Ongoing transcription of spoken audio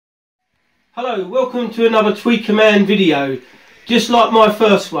Hello, welcome to another Tweaker Man video. Just like my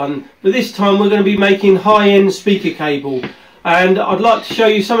first one, but this time we're going to be making high-end speaker cable, and I'd like to show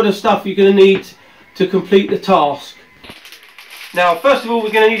you some of the stuff you're going to need to complete the task. Now first of all,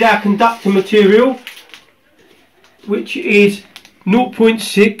 we're going to need our conductor material, which is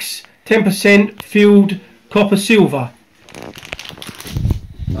 0.6 10% filled copper silver.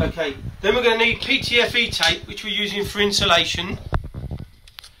 Okay, then we're going to need PTFE tape, which we're using for insulation.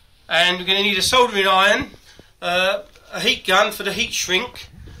 And we're going to need a soldering iron, a heat gun for the heat shrink,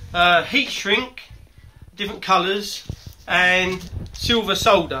 different colours, and silver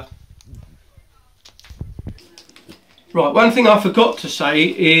solder. Right, one thing I forgot to say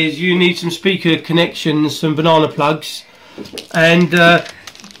is you need some speaker connections, some banana plugs, and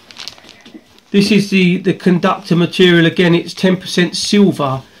this is the conductor material. Again, it's 10%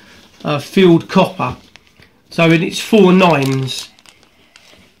 silver filled copper, so it's 4 9s.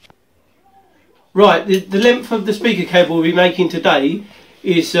 Right, the length of the speaker cable we'll be making today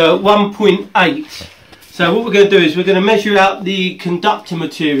is 1.8. So what we're going to do is we're going to measure out the conductor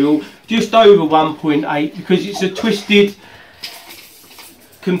material just over 1.8 because it's a twisted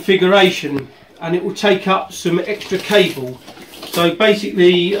configuration and it will take up some extra cable. So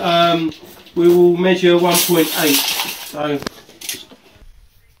basically we will measure 1.8. So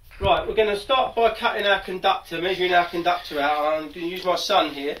right, we're going to start by cutting our conductor, measuring our conductor out. I'm going to use my son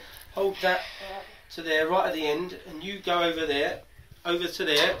here. Hold that to there, right at the end, and you go over there, over to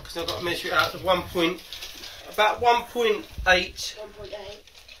there, because I've got to measure it out to about 1.8,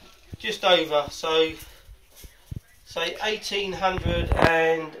 just over, so say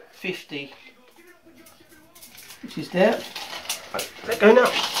 1850, which is there. Let go now.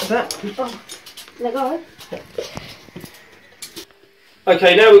 Is that? Let go.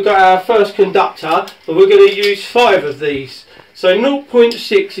 Okay, now we've got our first conductor, but we're going to use 5 of these. So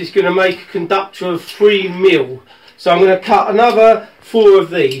 0.6 is going to make a conductor of 3 mil. So I'm going to cut another 4 of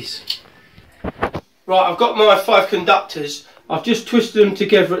these. Right, I've got my 5 conductors. I've just twisted them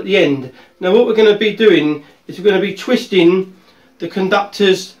together at the end. Now what we're going to be doing is we're going to be twisting the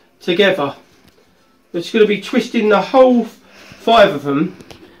conductors together. It's going to be twisting the whole 5 of them.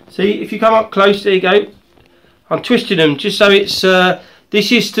 See, if you come up close, there you go. I'm twisting them just so it's,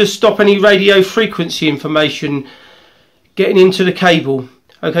 this is to stop any radio frequency information getting into the cable.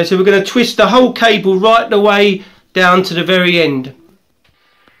 Okay, so we're going to twist the whole cable right the way down to the very end.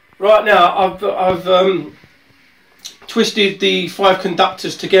 Right now I've twisted the 5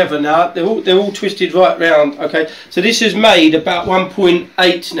 conductors together. Now they're all twisted right round. Okay, so this has made about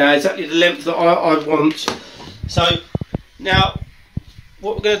 1.8 now, exactly the length that I want. So now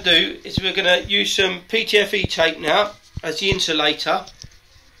what we're going to do is we're going to use some PTFE tape now as the insulator.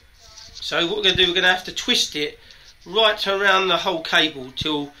 So what we're going to do, we're going to have to twist it right around the whole cable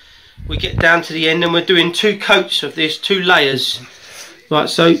till we get down to the end, and we're doing 2 coats of this, 2 layers. Right,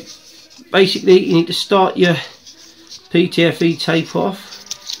 so basically you need to start your PTFE tape off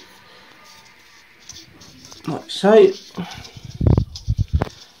like so.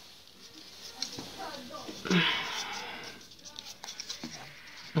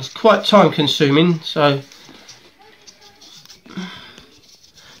 It's quite time consuming, so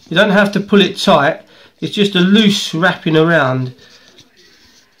you don't have to pull it tight. It's just a loose wrapping around.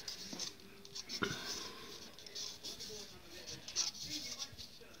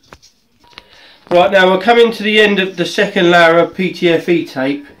 Right, now we're coming to the end of the second layer of PTFE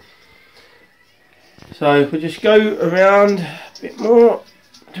tape. So if we just go around a bit more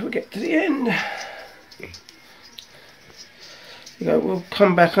until we get to the end. We'll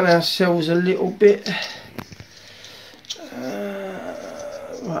come back on ourselves a little bit.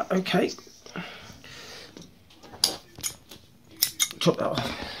 Right, okay. Chop that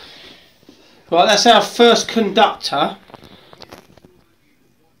off. Right, that's our first conductor,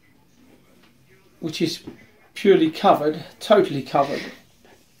 which is purely covered, totally covered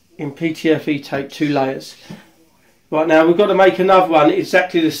in PTFE tape, 2 layers. Right, now we've got to make another one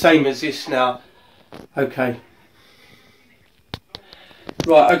exactly the same as this now. Okay.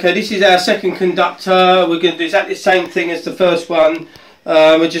 Right, okay, this is our second conductor. We're going to do exactly the same thing as the first one.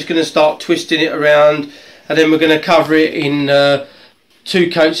 We're just going to start twisting it around, and then we're going to cover it in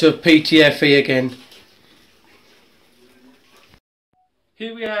 2 coats of PTFE again.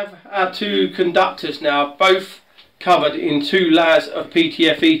 Here we have our 2 conductors now, both covered in 2 layers of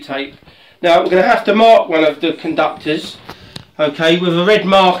PTFE tape. Now we're going to have to mark one of the conductors, okay, with a red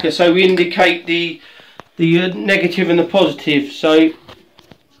marker, so we indicate the negative and the positive. So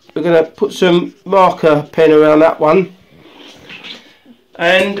we're going to put some marker pen around that one,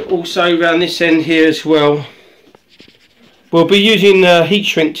 and also around this end here as well. We'll be using heat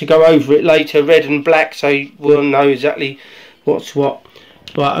shrink to go over it later, red and black, so we'll know exactly what's what.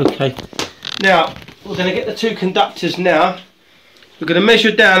 Right, okay. Now, we're going to get the two conductors now. We're going to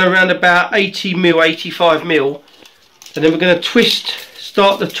measure down around about 80mm, 85mm, and then we're going to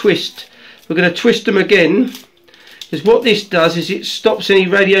start the twist. We're going to twist them again, because what this does is it stops any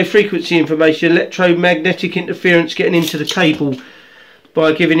radio frequency information, electromagnetic interference getting into the cable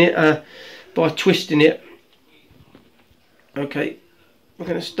by by twisting it. Okay, we're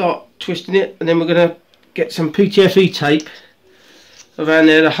going to start twisting it, and then we're going to get some PTFE tape around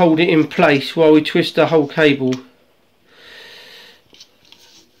there to hold it in place while we twist the whole cable.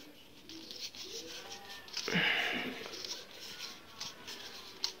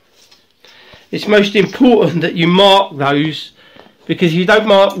 It's most important that you mark those, because if you don't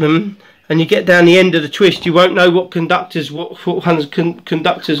mark them and you get down the end of the twist, you won't know what conductors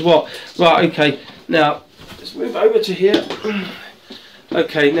conductors what. Right, okay, now let's move over to here.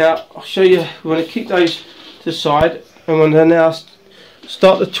 Okay, now I'll show you. We want to keep those to the side, and we're going to now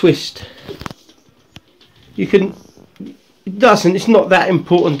start the twist. You can, it's not that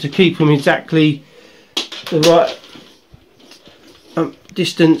important to keep them exactly the right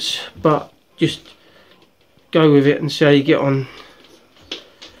distance, but just go with it and see how you get on.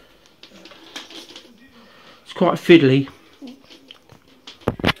 It's quite fiddly.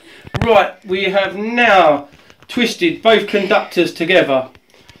 Right, we have now twisted both conductors together.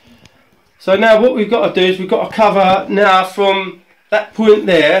 So now what we've got to do is we've got to cover now from that point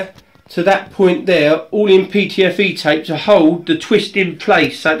there to that point there, all in PTFE tape to hold the twist in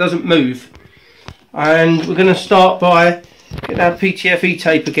place so it doesn't move. And we're going to start by getting our PTFE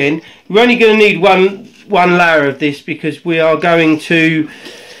tape again. We're only going to need one layer of this, because we are going to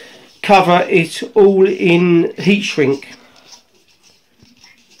cover it all in heat shrink.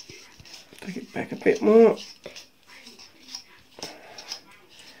 Take it back a bit more.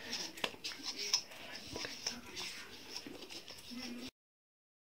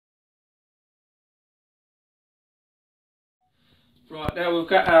 Right, now we've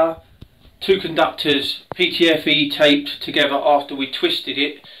got our two conductors PTFE taped together after we twisted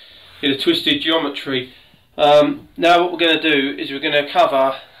it in a twisted geometry. Now what we're going to do is we're going to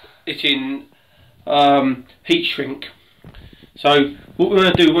cover it in heat shrink. So what we're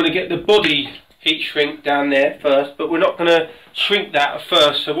going to do, we're going to get the body heat shrink down there first, but we're not going to shrink that at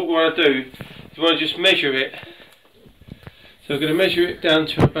first. So what we want to do is we want to just measure it. So we're going to measure it down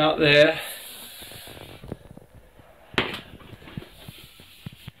to about there.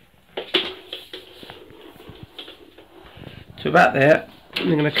 To about there,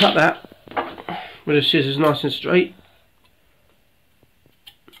 and I'm going to cut that with the scissors nice and straight.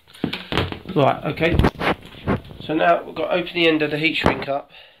 Right, okay. So now we've got to open the end of the heat shrink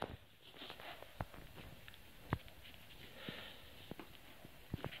up.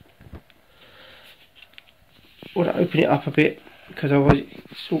 We'll open it up a bit, because otherwise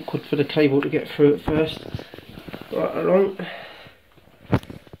it's awkward for the cable to get through it first. Right along. There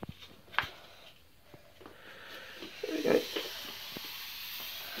we go.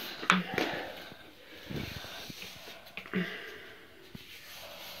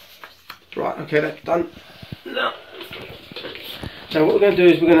 Right, okay, that's done. Now what we're going to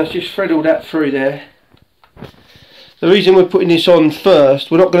do is we're going to just thread all that through there. The reason we're putting this on first,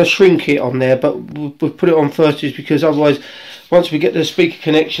 we're not going to shrink it on there, but we'll put it on first is because otherwise, once we get the speaker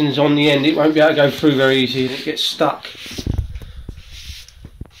connections on the end, it won't be able to go through very easy and it gets stuck.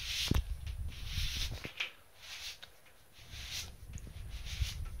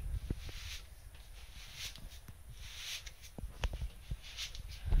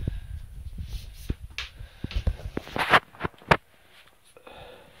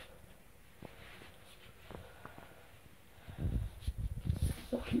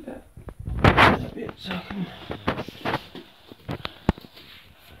 I'll keep that a bit so I can...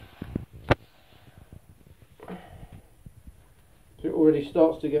 So it already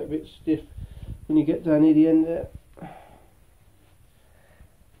starts to get a bit stiff when you get down near the end there.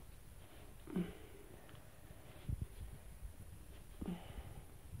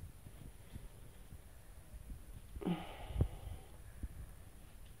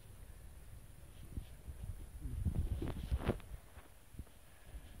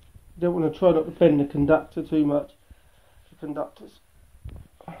 You don't want to try not to bend the conductor too much. The conductors.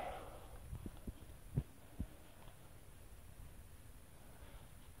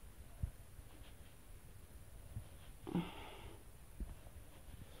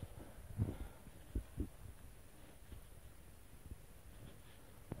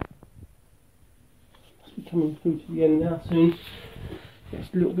 Must be coming through to the end now soon.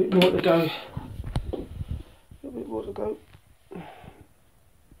 Just a little bit more to go. A little bit more to go.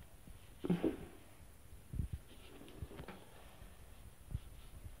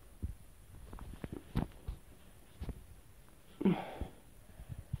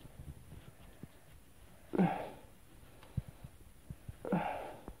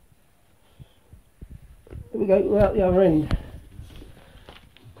 we go, we're out the other end.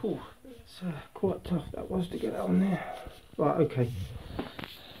 Cool, it's quite tough that was to get that on there. Right, okay.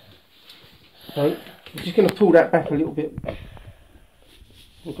 So, I'm just going to pull that back a little bit.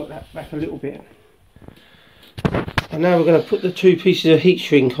 We've got that back a little bit. And now we're going to put the 2 pieces of heat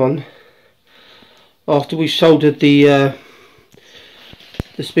shrink on after we've soldered the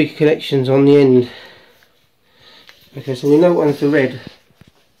speaker connections on the end. Okay, so we know what one's the red.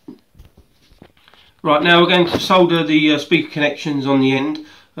 Right, now we're going to solder the speaker connections on the end.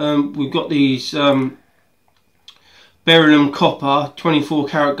 We've got these beryllium copper 24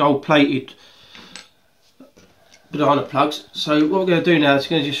 karat gold plated banana plugs. So what we're going to do now is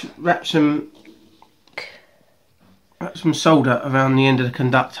going to just wrap some solder around the end of the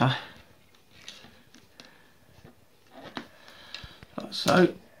conductor, like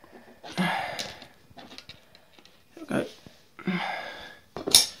so. There we go. Going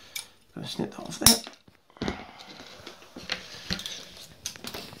to snip that off there.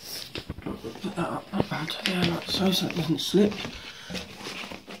 Put that up onto there like so, so it doesn't slip.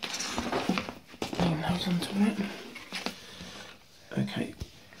 Bring those onto it. Okay,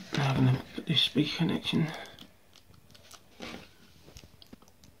 now I'm going to put this speaker connection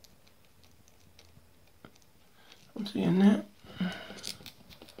onto the end there.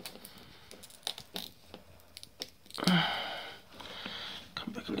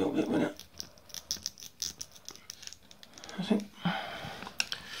 Come back a little bit with it. That's it.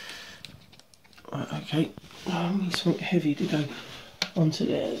 Right, okay, I need something heavy to go onto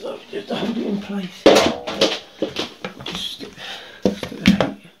there, so just to hold it in place. Just stick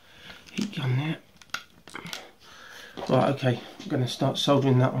the heat gun there. Right, okay, I'm going to start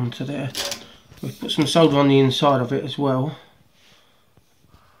soldering that onto there. We've put some solder on the inside of it as well.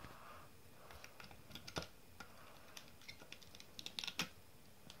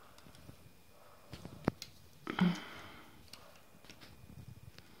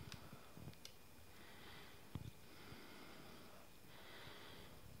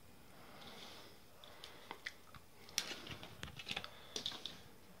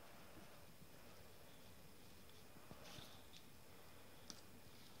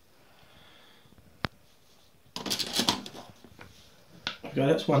 Okay,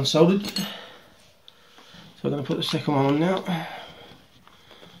 that's one soldered. So I'm going to put the second one on now.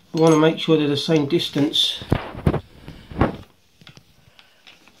 We want to make sure they're the same distance.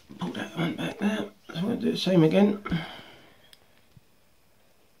 Pull that one back there. So I'm going to do the same again.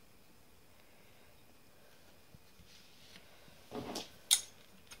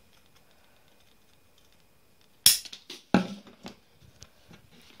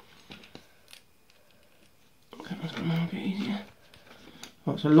 That one's going to be a bit easier.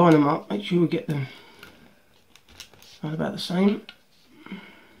 Right, so line them up, make sure we get them right about the same.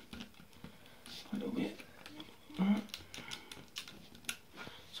 A little bit. Right.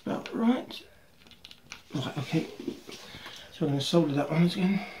 It's about right. Right, okay. So we're going to solder that one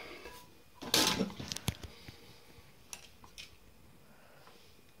again.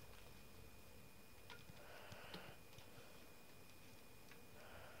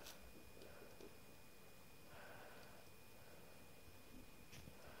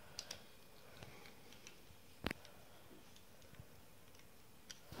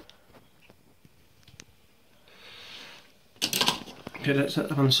 Okay, that's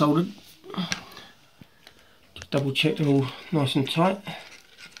that one soldered. Just double check they're all nice and tight.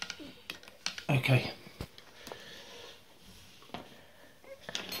 Okay.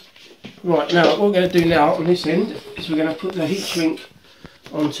 Right, now what we're going to do now on this end is we're going to put the heat shrink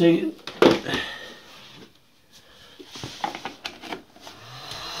onto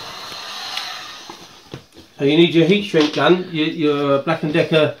so you need your heat shrink gun, your Black &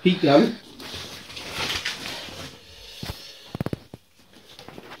 Decker heat gun.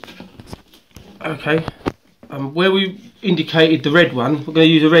 Okay, where we indicated the red one, we're going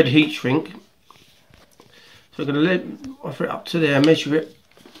to use a red heat shrink. So we're going to offer it up to there, measure it,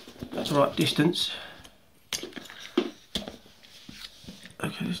 that's the right distance.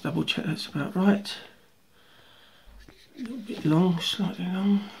 Okay, let's double check that's about right. A little bit long, slightly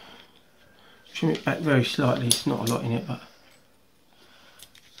long. Trim it back very slightly, it's not a lot in it, but...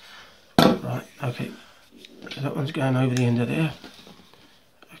 Right, okay, so that one's going over the end of there.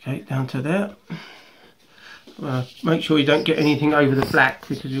 Okay, down to there. Make sure you don't get anything over the black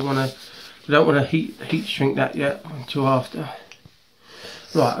because we don't want to heat shrink that yet until after.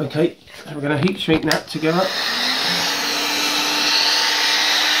 Right, okay, so we're going to heat shrink that together.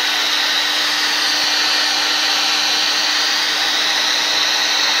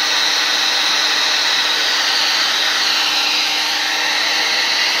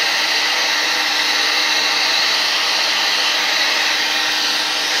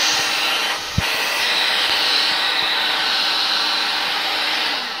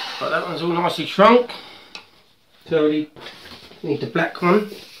 one's all nicely shrunk. So we need the black one.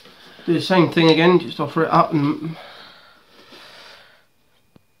 Do the same thing again, just offer it up and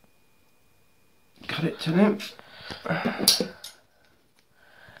cut it to length. There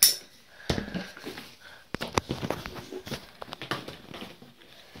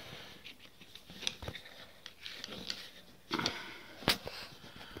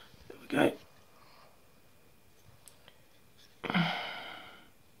we go.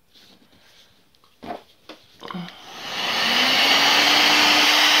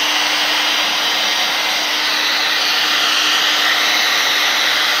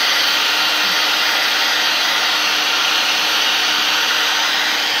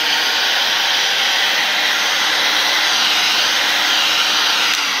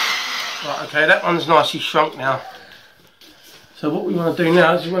 Right, okay, that one's nicely shrunk now. So what we want to do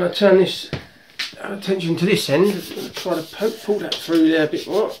now is we want to turn this attention to this end. I'm going to try to pull that through there a bit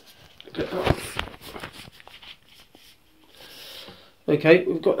more. Okay,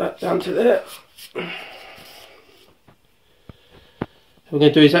 we've got that down to there. We're going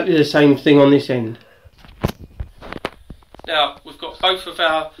to do exactly the same thing on this end. Now we've got both of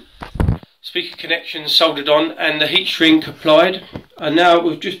our speaker connections soldered on and the heat shrink applied, and now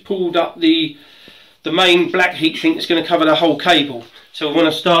we've just pulled up the main black heat shrink that's going to cover the whole cable. So we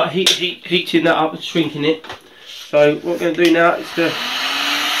want to start heating that up and shrinking it. So what we're going to do now is to heat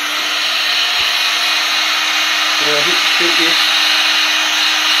shrink this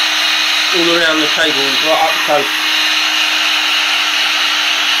all around the cable, right up close.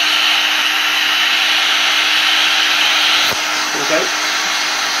 There we go.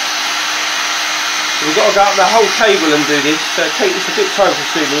 We've got to go up the whole cable and do this, so take this a bit time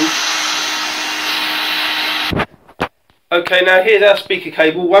consuming. Okay, now here's our speaker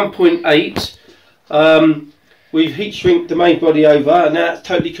cable, 1.8. We've heat shrinked the main body over, and now it's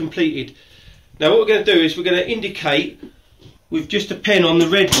totally completed. Now what we're going to do is we're going to indicate with just a pen on the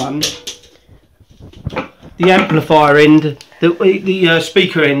red one, the amplifier end, the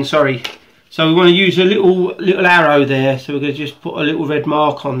speaker end, sorry. So we want to use a little arrow there, so we're going to just put a little red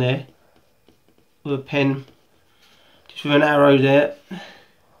mark on there with a pen, just with an arrow there.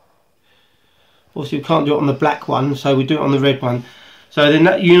 Obviously we can't do it on the black one, so we do it on the red one. So then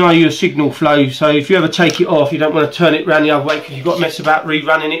that, you know your signal flow, so if you ever take it off you don't want to turn it round the other way because you've got to mess about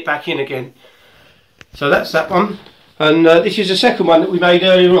rerunning it back in again. So that's that one. And this is the second one that we made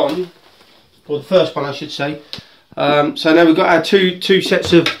earlier on, or the first one I should say. So now we've got our two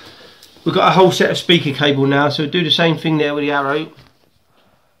sets of, we've got a whole set of speaker cable now, so we'll do the same thing there with the arrow.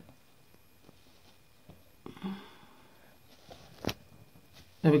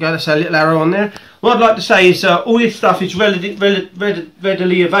 There we go, that's our little arrow on there. What I'd like to say is all this stuff is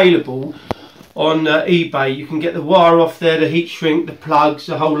readily available on eBay. You can get the wire off there, the heat shrink, the plugs,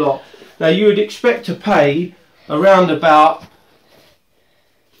 the whole lot. Now you would expect to pay around about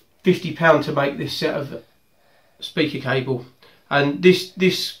 £50 to make this set of speaker cable, and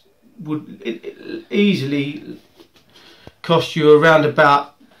this would easily cost you around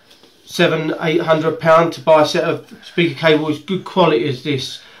about £700–800 to buy a set of speaker cable as good quality as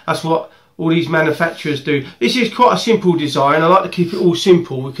this. That's what all these manufacturers do. This is quite a simple design. I like to keep it all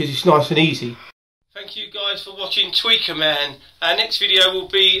simple because it's nice and easy. Thank you guys for watching Tweaker Man. Our next video will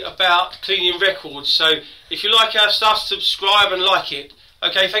be about cleaning records, so if you like our stuff, subscribe and like it.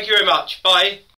 Okay, thank you very much. Bye.